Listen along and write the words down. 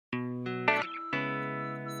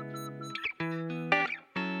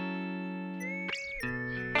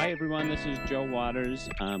Hi, everyone. This is Joe Waters.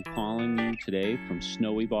 I'm calling you today from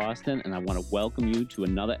snowy Boston, and I want to welcome you to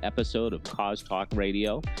another episode of Cause Talk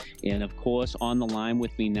Radio. And, of course, on the line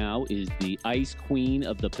with me now is the ice queen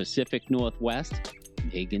of the Pacific Northwest,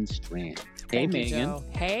 Megan Strand. Hey, Thank you, Megan. Joe.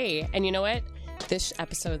 Hey, and you know what? This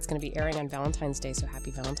episode is going to be airing on Valentine's Day, so happy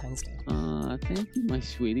Valentine's Day. Thank you, my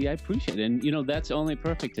sweetie. I appreciate it. And, you know, that's only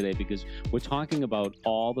perfect today because we're talking about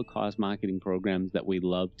all the cause marketing programs that we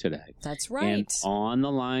love today. That's right. And on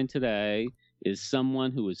the line today is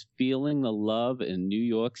someone who is feeling the love in New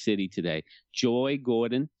York City today. Joy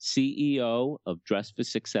Gordon, CEO of Dress for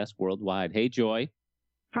Success Worldwide. Hey, Joy.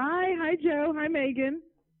 Hi, Joe. Hi, Megan.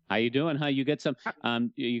 How you doing? How you get some?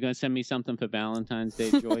 You gonna send me something for Valentine's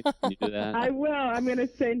Day, Joy? Can you do that? I will. I'm gonna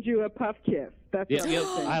send you a puff kiss. That's what I'm gonna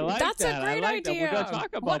send I you. like That's that. a great idea. We're gonna talk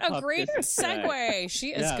about what a puff great kisses today. segue. She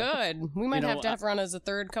is good. We might have to have her on as a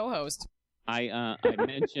third co-host. I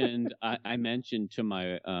mentioned to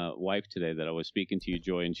my wife today that I was speaking to you,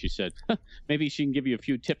 Joy, and she said maybe she can give you a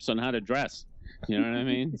few tips on how to dress. You know what I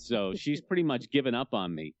mean? So she's pretty much given up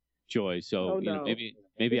on me, Joy. So you know,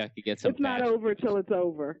 maybe I could get some. It's not over till it's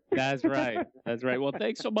over. That's right. That's right. Well,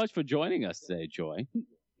 thanks so much for joining us today, Joy.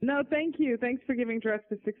 No, thank you. Thanks for giving Dress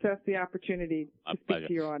to Success the opportunity to speak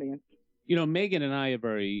to your audience. You know, Megan and I are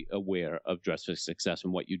very aware of Dress for Success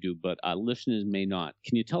and what you do, but our listeners may not.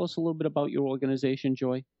 Can you tell us a little bit about your organization,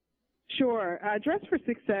 Joy? Sure. Dress for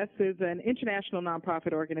Success is an international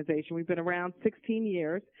nonprofit organization. We've been around 16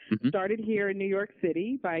 years. Started here in New York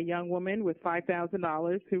City by a young woman with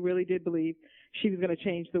 $5,000 who really did believe she was going to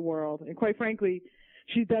change the world. And quite frankly,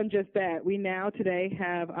 she's done just that. We now today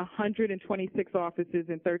have 126 offices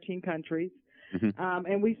in 13 countries.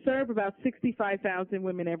 And we serve about 65,000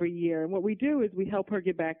 women every year. And what we do is we help her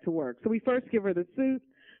get back to work. So we first give her the suit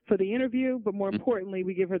for the interview, but more importantly,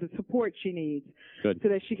 we give her the support she needs so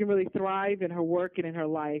that she can really thrive in her work and in her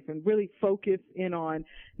life and really focus in on,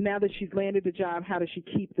 now that she's landed the job, how does she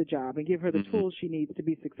keep the job, and give her the tools she needs to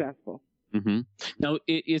be successful. Now,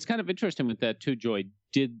 it's kind of interesting with that too, Joy.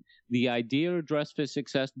 Did the idea of Dress for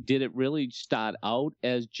Success, did it really start out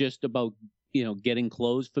as just about, you know, getting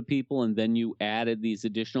clothes for people, and then you added these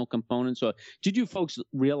additional components? Or did you folks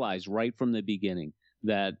realize right from the beginning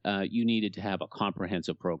that you needed to have a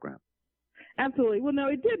comprehensive program? Absolutely. Well, no,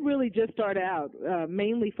 it did really just start out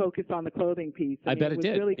mainly focused on the clothing piece. I bet it did.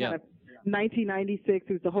 It was really kind of 1996.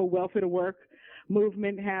 It was the whole welfare to work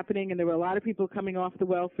movement happening, and there were a lot of people coming off the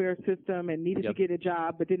welfare system and needed to get a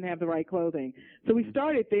job but didn't have the right clothing. So we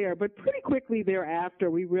started there, but pretty quickly thereafter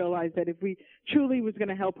we realized that if we truly was going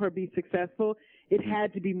to help her be successful, it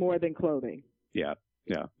had to be more than clothing. Yeah.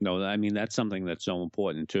 No, I mean, that's something that's so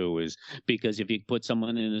important too, is because if you put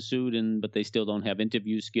someone in a suit but they still don't have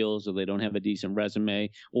interview skills, or they don't have a decent resume,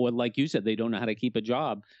 or like you said, they don't know how to keep a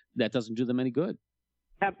job, that doesn't do them any good.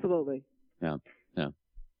 Absolutely. Yeah.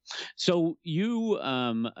 So you,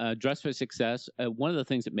 Dress for Success, one of the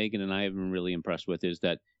things that Megan and I have been really impressed with is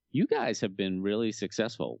that you guys have been really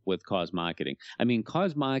successful with cause marketing. I mean,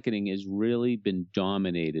 cause marketing has really been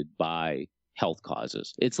dominated by health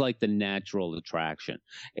causes. It's like the natural attraction.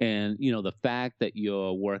 And, you know, the fact that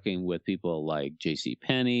you're working with people like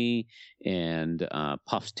JCPenney and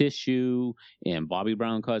Puffs Tissue and Bobbi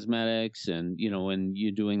Brown Cosmetics, and, you know, and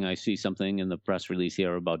you're doing, I see something in the press release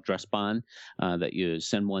here about Dressbarn, that you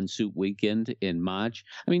send one suit weekend in March.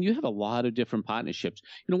 I mean, you have a lot of different partnerships.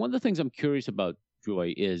 You know, one of the things I'm curious about,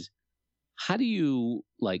 Joy, is how do you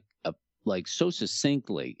like so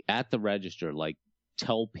succinctly at the register, like,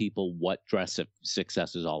 tell people what Dress for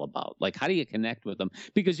Success is all about? Like, how do you connect with them?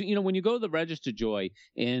 Because, you know, when you go to the register, Joy,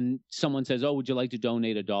 and someone says, oh, would you like to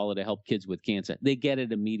donate $1 to help kids with cancer? They get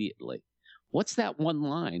it immediately. What's that one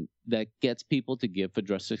line that gets people to give for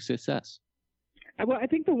Dress for Success? Well, I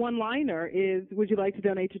think the one-liner is, would you like to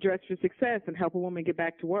donate to Dress for Success and help a woman get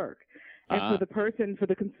back to work? And for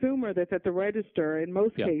the consumer that's at the register, in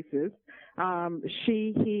most cases,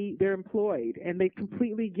 they're employed, and they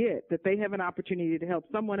completely get that they have an opportunity to help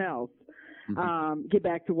someone else get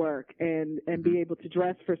back to work and be able to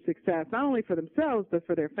dress for success, not only for themselves, but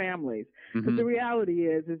for their families. Because the reality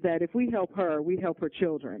is that if we help her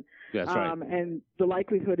children. That's right. And the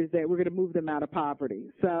likelihood is that we're going to move them out of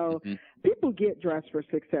poverty. So people get Dress for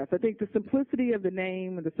Success. I think the simplicity of the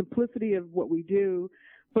name and the simplicity of what we do,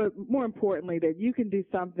 but more importantly, that you can do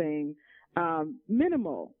something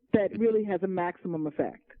minimal that really has a maximum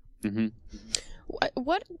effect.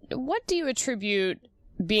 What do you attribute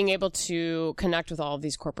being able to connect with all of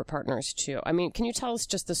these corporate partners too. I mean, can you tell us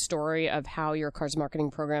just the story of how your cars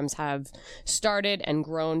marketing programs have started and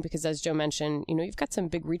grown? Because as Joe mentioned, you've got some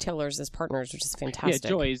big retailers as partners, which is fantastic. Yeah,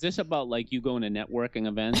 Joy, is this about like you going to networking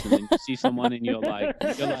events and then you see someone and you're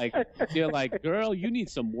like, girl, you need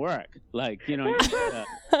some work. Like, you need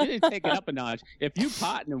to take it up a notch. If you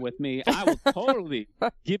partner with me, I will totally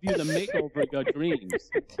give you the makeover of your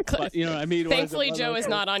dreams. But, you know what I mean? Thankfully, Joe is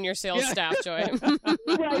not on your sales staff, Joy.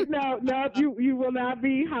 Right, no, you will not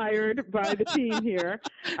be hired by the team here.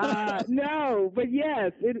 No, but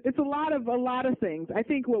yes, it's a lot of things. I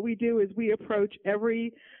think what we do is we approach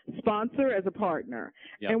every sponsor as a partner,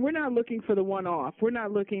 and we're not looking for the one-off. We're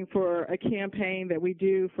not looking for a campaign that we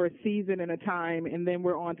do for a season and a time, and then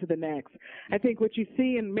we're on to the next. I think what you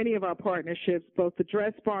see in many of our partnerships, both the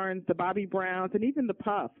Dress Barns, the Bobbi Browns, and even the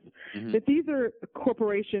Puffs, that these are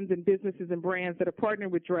corporations and businesses and brands that are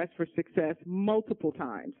partnered with Dress for Success multiple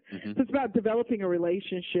times. So it's about developing a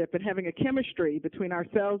relationship and having a chemistry between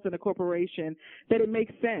ourselves and a corporation that it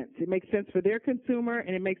makes sense. It makes sense for their consumer,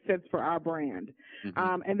 and it makes sense for our brand.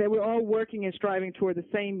 And that we're all working and striving toward the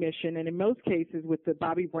same mission. And in most cases, with the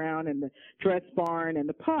Bobbi Brown and the Dress Barn and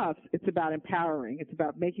the Puffs, it's about empowering. It's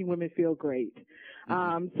about making women feel great.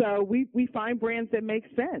 So we find brands that make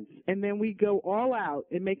sense, and then we go all out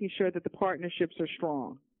in making sure that the partnerships are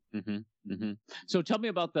strong. So tell me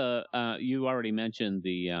about you already mentioned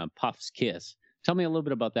the Puffs Kiss. Tell me a little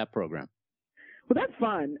bit about that program. Well, that's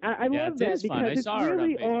fun. I love that because it's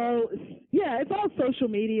really it's all social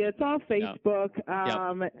media. It's all Facebook.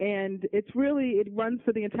 And it runs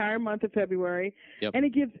for the entire month of February. And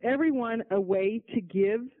it gives everyone a way to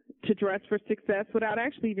give to Dress for Success without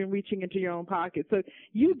actually even reaching into your own pocket. So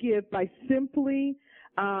you give by simply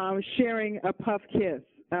sharing a Puff Kiss.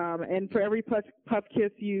 And for every Puff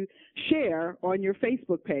Kiss you share on your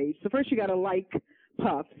Facebook page, so first you got to like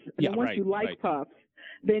Puffs. And then once you like Puffs,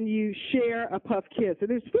 then you share a Puff Kiss.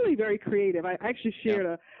 And it's really very creative. I actually shared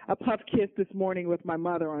a Puff Kiss this morning with my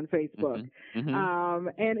mother on Facebook.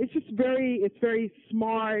 And it's just very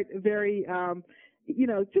smart, very,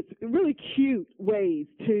 just really cute ways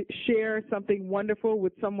to share something wonderful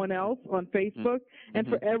with someone else on Facebook. And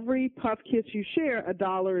for every Puff Kiss you share,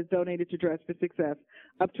 $1 is donated to Dress for Success,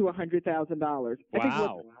 up to $100,000. I think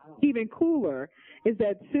what's even cooler is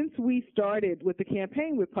that since we started with the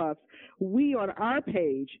campaign with Puffs, we on our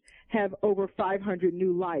page have over 500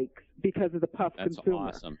 new likes because of the Puff consumer.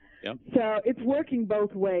 That's awesome. Yep. So it's working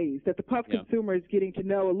both ways, that the Puff consumer is getting to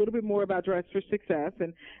know a little bit more about Dress for Success,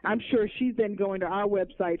 and I'm sure she's then going to our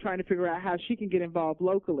website trying to figure out how she can get involved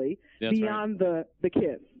locally beyond the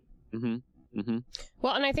kids.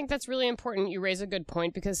 Well, and I think that's really important. You raise a good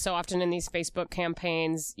point, because so often in these Facebook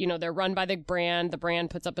campaigns, they're run by the brand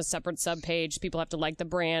puts up a separate subpage. People have to like the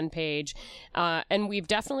brand page. And we've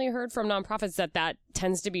definitely heard from nonprofits that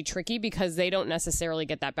tends to be tricky because they don't necessarily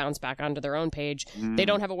get that bounce back onto their own page. They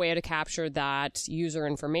don't have a way to capture that user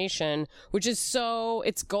information, which is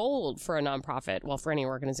it's gold for a nonprofit. Well, for any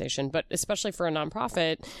organization, but especially for a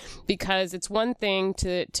nonprofit, because it's one thing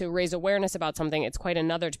to raise awareness about something. It's quite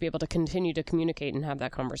another to be able to continue to communicate and have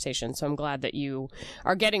that conversation. So I'm glad that you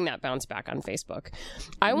are getting that bounce back on Facebook.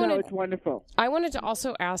 It's wonderful. I wanted to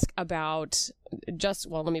also ask about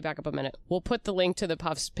let me back up a minute. We'll put the link to the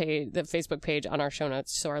Puffs page, the Facebook page, on our show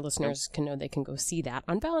notes so our listeners can know they can go see that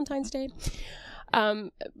on Valentine's Day. I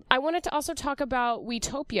wanted to also talk about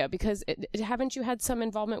Wetopia, because haven't you had some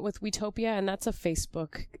involvement with Wetopia? And that's a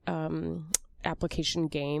Facebook application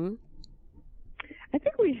game. I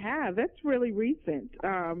think we have. That's really recent.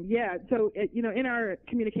 So, in our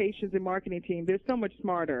communications and marketing team, they're so much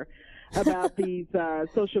smarter about these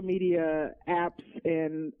social media apps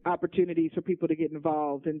and opportunities for people to get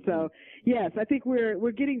involved. And so, yes, I think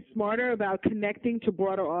we're getting smarter about connecting to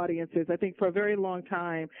broader audiences. I think for a very long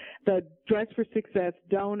time, the Dress for Success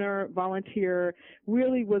donor, volunteer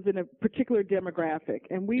really was in a particular demographic,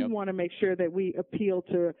 and we want to make sure that we appeal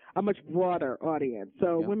to a much broader audience.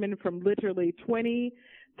 So women from literally 20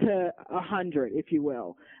 to 100, if you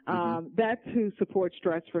will. That's who supports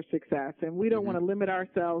Dress for Success. And we don't want to limit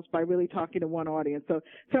ourselves by really talking to one audience. So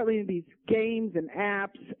certainly these games and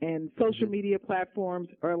apps and social media platforms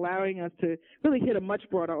are allowing us to really hit a much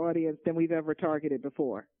broader audience than we've ever targeted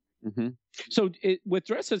before. So with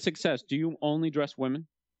Dress for Success, do you only dress women?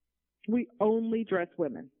 We only dress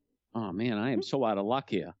women. Oh, man, I am so out of luck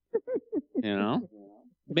here.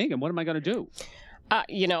 Megan, what am I going to do?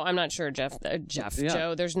 I'm not sure, Jeff.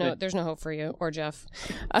 Joe, there's no hope for you or Jeff.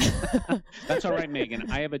 That's all right, Megan.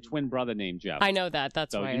 I have a twin brother named Jeff. I know that.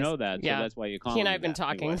 That's so why you know that. Yeah. So that's why you call me. He and I have been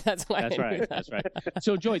talking. Anyway. That's why. That's right. That's right.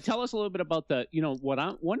 So, Joy, tell us a little bit about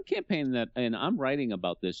one campaign and I'm writing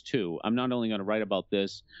about this too. I'm not only going to write about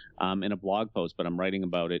this in a blog post, but I'm writing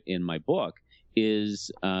about it in my book. Is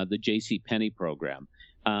the JCPenney program.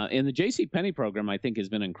 And the JCPenney program, I think, has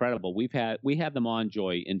been incredible. We had them on,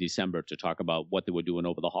 Joy, in December to talk about what they were doing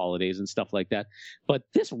over the holidays and stuff like that. But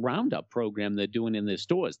this Roundup program they're doing in their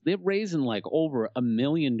stores, they're raising like over $1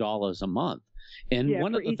 million a month. And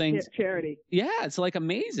one of the things, charity. Yeah, it's like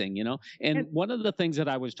amazing, And one of the things that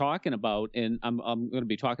I was talking about, and I'm going to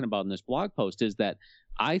be talking about in this blog post, is that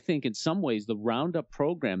I think in some ways the Roundup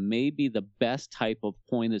program may be the best type of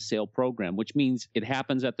point of sale program, which means it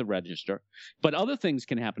happens at the register, but other things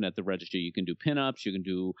can happen at the register. You can do pinups, you can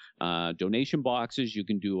do donation boxes, you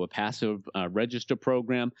can do a passive register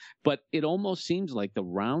program, but it almost seems like the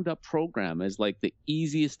Roundup program is like the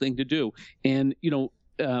easiest thing to do. And,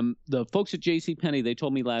 the folks at JCPenney, they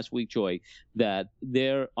told me last week, Joy, that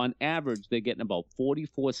on average, they're getting about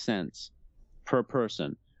 44 cents per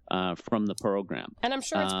person from the program. And I'm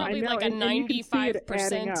sure it's probably like a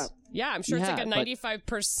 95%. Yeah, I'm sure it's like a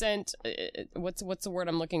 95%. What's the word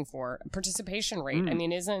I'm looking for? Participation rate. I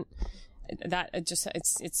mean, isn't that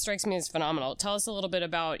it strikes me as phenomenal. Tell us a little bit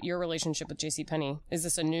about your relationship with JCPenney. Is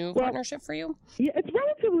this a new partnership for you? Yeah, it's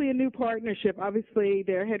relatively a new partnership. Obviously,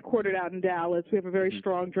 they're headquartered out in Dallas. We have a very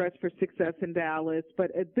strong Dress for Success in Dallas.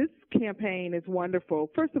 But this campaign is wonderful.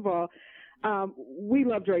 First of all, we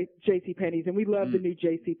love JCPenney's and we love the new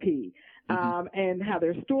JCP. And how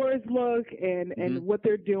their stores look and what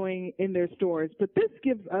they're doing in their stores. But this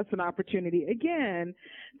gives us an opportunity, again,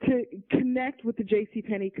 to connect with the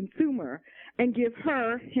JCPenney consumer and give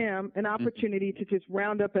him an opportunity to just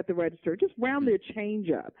round up at the register, just round their change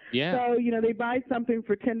up. Yeah. So, they buy something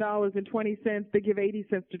for $10.20, they give 80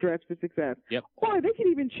 cents to Dress for Success. Yep. Or they can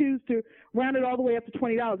even choose to round it all the way up to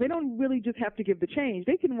 $20. They don't really just have to give the change.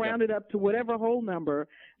 They can round it up to whatever whole number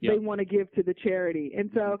they want to give to the charity. And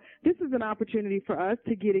so this is an opportunity for us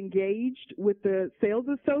to get engaged with the sales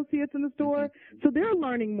associates in the store so they're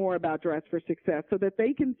learning more about Dress for Success so that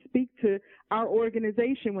they can speak to our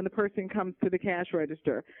organization when the person comes to the cash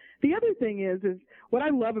register. The other thing is what I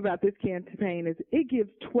love about this campaign is it gives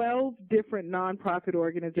 12 different nonprofit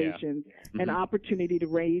organizations an opportunity to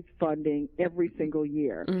raise funding every single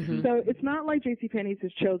year. So it's not like JCPenney's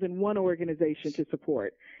has chosen one organization to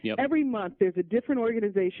support. Yep. Every month there's a different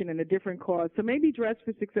organization and a different cause. So maybe Dress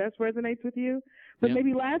for Success resonates with you, but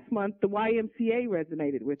maybe last month the YMCA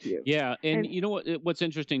resonated with you. Yeah, and you know what's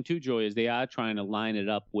interesting too, Joy, is they are trying to line it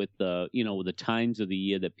up with the times of the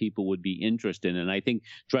year that people would be interested in. And I think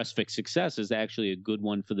Dress for Success is actually a good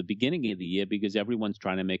one for the beginning of the year because everyone's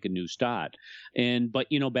trying to make a new start. But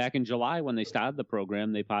back in July when they started the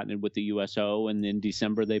program, they partnered with the USO, and in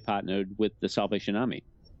December they partnered with the Salvation Army.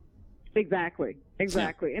 Exactly. And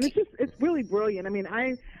it's really brilliant. I mean,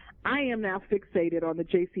 I am now fixated on the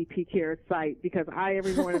JCP Cares site because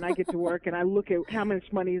every morning I get to work and I look at how much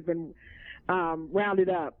money has been rounded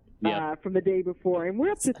up from the day before, and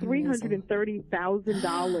we're up to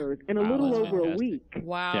 $330,000 in a little over a week.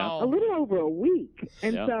 Wow, a little over a week,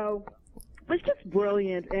 and so it's just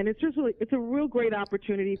brilliant, and it's a real great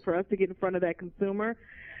opportunity for us to get in front of that consumer.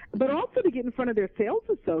 But also to get in front of their sales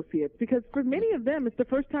associates, because for many of them, it's the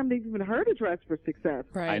first time they've even heard of Dress for Success.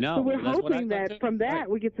 Right. I know. So we're hoping that from that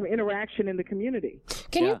we get some interaction in the community.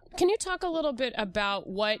 Can you talk a little bit about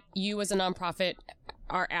what you as a nonprofit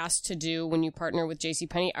are asked to do when you partner with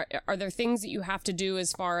JCPenney? Are there things that you have to do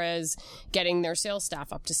as far as getting their sales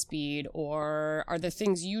staff up to speed, or are there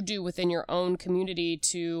things you do within your own community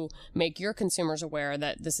to make your consumers aware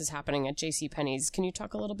that this is happening at JCPenney's? Can you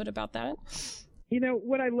talk a little bit about that?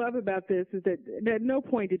 What I love about this is that at no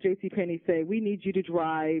point did JCPenney say, we need you to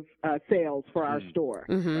drive sales for our store.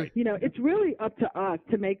 Right. It's really up to us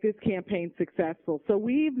to make this campaign successful. So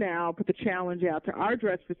we've now put the challenge out to our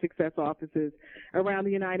Dress for Success offices around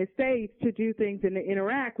the United States to do things and to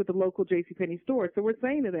interact with the local JCPenney stores. So we're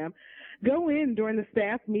saying to them, go in during the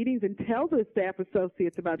staff meetings and tell the staff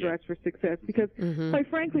associates about Dress for Success because, quite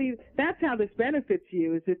frankly, that's how this benefits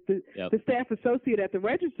you, is if the staff associate at the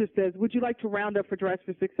register says, would you like to round up for Dress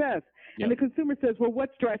for Success? And the consumer says, well,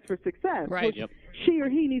 what's Dress for Success? Right. Well, she or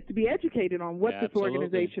he needs to be educated on what this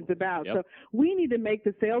organization's about. So we need to make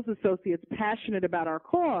the sales associates passionate about our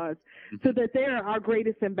cause so that they're our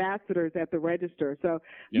greatest ambassadors at the register. So,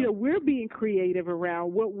 we're being creative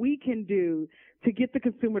around what we can do to get the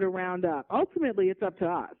consumer to round up. Ultimately, it's up to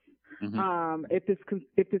us. if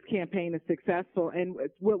this campaign is successful. And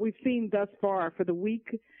what we've seen thus far for the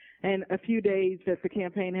week and a few days that the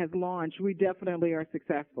campaign has launched, we definitely are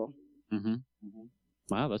successful. Mm-hmm. Mm-hmm.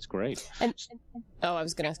 Wow, that's great. I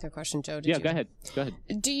was going to ask a question, Joe. Go ahead.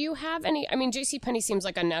 Do you have any, JCPenney seems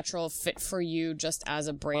like a natural fit for you just as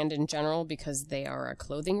a brand in general because they are a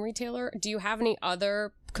clothing retailer. Do you have any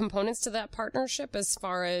other components to that partnership as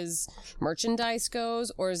far as merchandise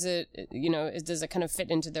goes, or is it, does it kind of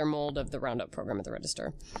fit into their mold of the Roundup program at the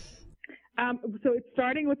Register? So it's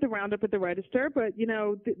starting with the Roundup at the Register, but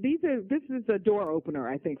this is a door opener,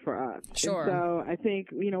 I think, for us. Sure. And so I think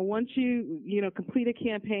once you complete a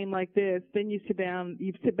campaign like this, then you sit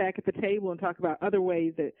back at the table and talk about other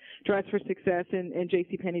ways that Dress for Success and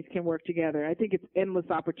JCPenney's can work together. I think it's endless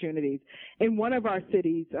opportunities. In one of our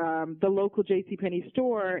cities, the local JCPenney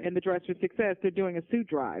store and the Dress for Success, they're doing a suit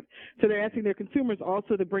drive. So they're asking their consumers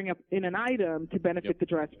also to bring up in an item to benefit the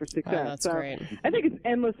Dress for Success. Oh, that's great. I think it's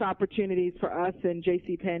endless opportunities for us and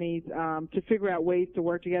JCPenney's to figure out ways to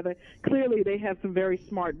work together. Clearly, they have some very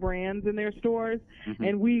smart brands in their stores,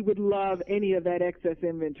 and we would love any of that excess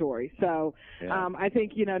inventory. So I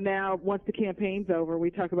think, now once the campaign's over, we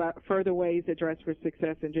talk about further ways that Dress for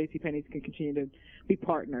Success and JCPenney's can continue to be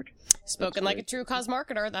partnered. Spoken like a true cause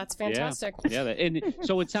marketer. That's fantastic. Yeah. And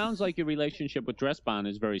so it sounds like your relationship with DressBarn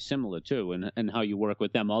is very similar, too, and how you work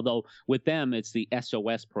with them. Although with them, it's the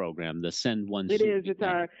SOS program, the Send One Suit. It is. It's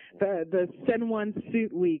the Send One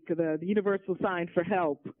Suit Week. The Universal Sign for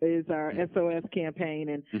Help is our SOS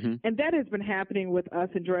campaign. And that has been happening with us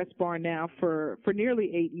in DressBarn now for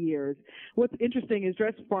nearly 8 years. What's interesting is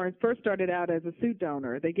DressBarn first started out as a suit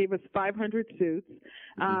donor. They gave us 500 suits,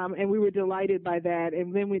 and we were delighted by that.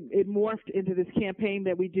 And then it morphed into this campaign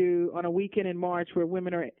that we do on a weekend in March where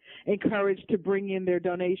women are encouraged to bring in their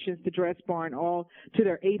donations to DressBarn, all to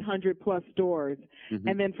their 800-plus stores.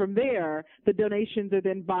 And then from there, the donations are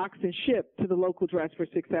then boxed and shipped to the local Dress for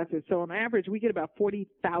Successes. So on average, we get about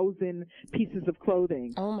 40,000 pieces of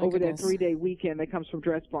clothing over that 3-day weekend that comes from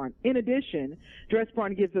DressBarn. In addition,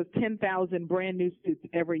 DressBarn gives us 10,000 brand new suits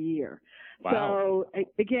every year. Wow. So,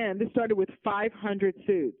 again, this started with 500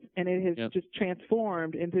 suits, and it has just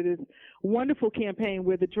transformed into this wonderful campaign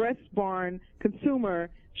where the DressBarn consumer,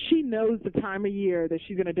 she knows the time of year that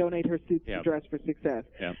she's going to donate her suits to Dress for Success.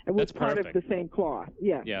 Yeah. And we're part of the same cloth.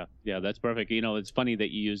 Yeah, that's perfect. It's funny that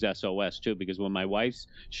you use SOS, too, because when my wife's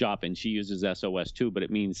shopping, she uses SOS, too, but it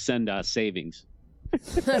means send us savings.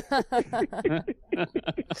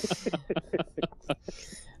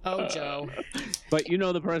 Oh, Joe. But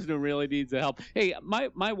the person who really needs the help. Hey,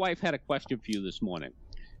 my wife had a question for you this morning.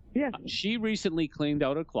 Yeah. She recently cleaned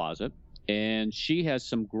out her closet, and she has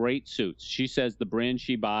some great suits. She says the brand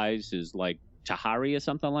she buys is like Tahari or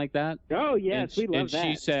something like that. Oh, yes, we love that.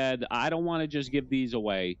 And she said, I don't want to just give these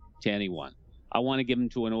away to anyone. I want to give them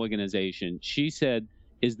to an organization. She said,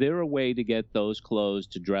 is there a way to get those clothes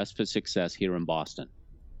to Dress for Success here in Boston?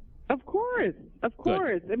 Of course.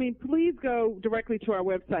 Good. I mean, please go directly to our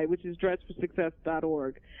website, which is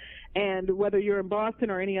dressforsuccess.org. And whether you're in Boston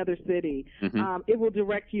or any other city, it will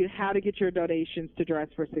direct you how to get your donations to Dress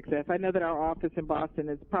for Success. I know that our office in Boston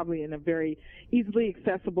is probably in a very easily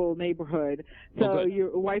accessible neighborhood. So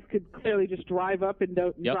your wife could clearly just drive up and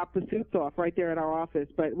drop the suits off right there at our office.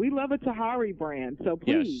 But we love a Tahari brand, so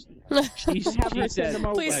please have her send them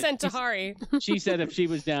over. Please send Tahari. She said if she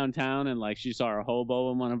was downtown and she saw a hobo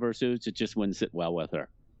in one of her suits, it just wouldn't sit well with her.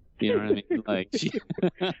 You know what I mean?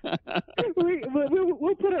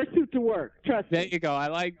 We'll put our suit to work. Trust me. There you go. I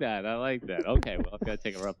like that. Okay, well, I've got to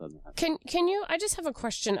take her up on that. Can you? I just have a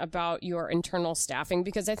question about your internal staffing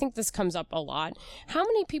because I think this comes up a lot. How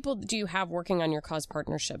many people do you have working on your cause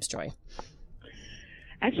partnerships, Joy?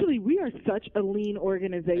 Actually, we are such a lean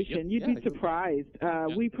organization. You'd be surprised.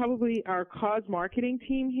 Our cause marketing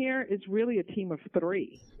team here is really a team of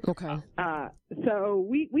 3. Okay. So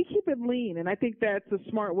we keep it lean, and I think that's a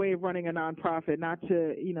smart way of running a nonprofit, not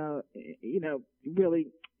to, really,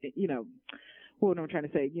 what am I trying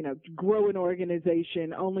to say? Grow an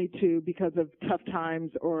organization only to, because of tough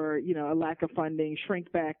times or, a lack of funding,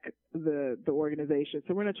 shrink back the organization.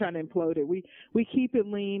 So we're not trying to implode it. We keep it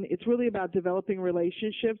lean. It's really about developing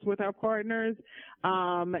relationships with our partners,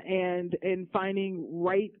 and finding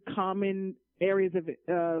right common areas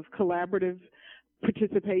of collaborative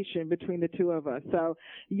participation between the two of us. So,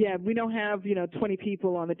 we don't have, 20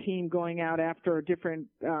 people on the team going out after different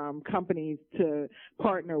companies to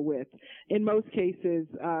partner with. In most cases,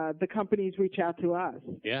 the companies reach out to us.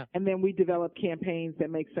 Yeah. And then we develop campaigns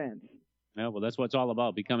that make sense. Yeah, well, that's what it's all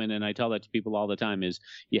about, becoming, and I tell that to people all the time, is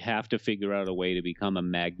you have to figure out a way to become a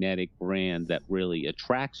magnetic brand that really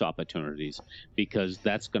attracts opportunities, because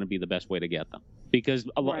that's going to be the best way to get them. Because,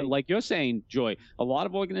 like you're saying, Joy, a lot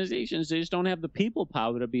of organizations, they just don't have the people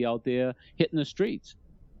power to be out there hitting the streets.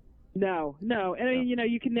 No. And I mean,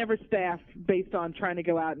 you can never staff based on trying to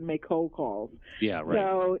go out and make cold calls. Yeah, right.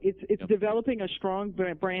 So it's developing a strong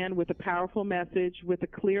brand with a powerful message, with a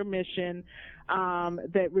clear mission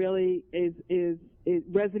that really it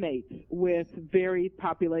resonates with varied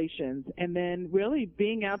populations. And then really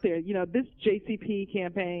being out there, this JCP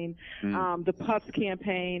campaign, the Puffs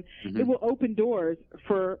campaign, it will open doors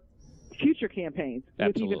for future campaigns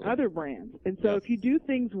with even other brands. And so if you do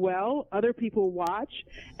things well, other people watch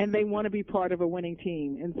and they want to be part of a winning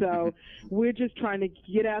team. And so we're just trying to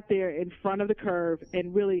get out there in front of the curve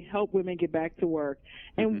and really help women get back to work.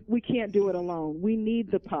 And we can't do it alone. We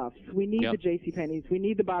need the Puffs. We need the JCPenney's. We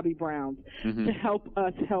need the Bobbi Browns to help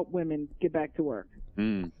us help women get back to work.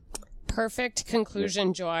 Perfect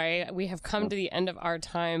conclusion, Joy. We have come to the end of our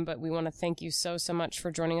time, but we want to thank you so much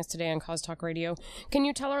for joining us today on Cause Talk Radio. Can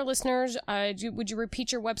you tell our listeners, would you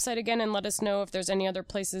repeat your website again and let us know if there's any other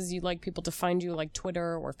places you'd like people to find you, like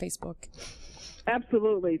Twitter or Facebook?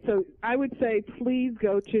 Absolutely. So I would say please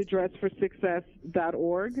go to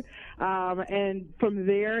dressforsuccess.org, and from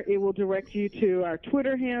there it will direct you to our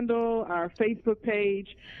Twitter handle, our Facebook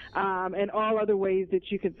page, and all other ways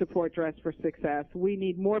that you can support Dress for Success. We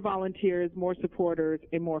need more volunteers, more supporters,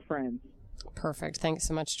 and more friends. Perfect. Thanks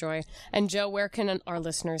so much, Joy. And Joe, where can our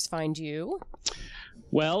listeners find you?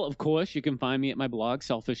 Well, of course, you can find me at my blog,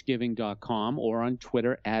 selfishgiving.com, or on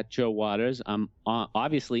Twitter at Joe Waters. I'm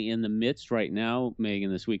obviously in the midst right now,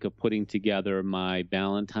 Megan, this week, of putting together my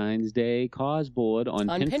Valentine's Day cause board on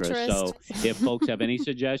Pinterest. So if folks have any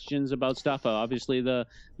suggestions about stuff, obviously the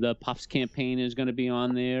Puffs campaign is going to be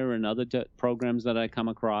on there, and other programs that I come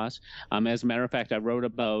across. As a matter of fact, I wrote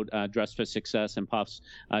about Dress for Success and Puffs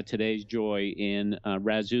Today's Joy in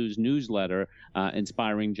Razoo's newsletter,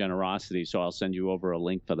 Inspiring Generosity. So I'll send you over a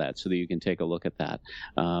link for that so that you can take a look at that.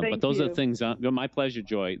 But those are the things, my pleasure,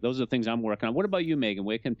 Joy. Those are the things I'm working on. What about you, Megan?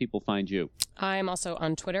 Where can people find you? I'm also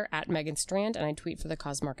on Twitter at Megan Strand, and I tweet for the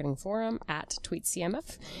Cause Marketing Forum at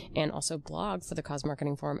TweetCMF, and also blog for the Cause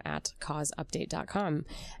Marketing Forum at causeupdate.com.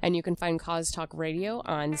 And you can find Cause Talk Radio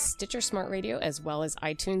on Stitcher Smart Radio as well as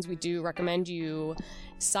iTunes. We do recommend you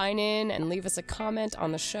sign in and leave us a comment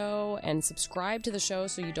on the show and subscribe to the show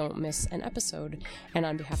so you don't miss an episode. And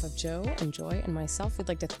on behalf of Joe and Joy and myself, we'd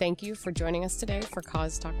like to thank you for joining us today for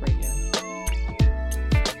Cause Talk Radio.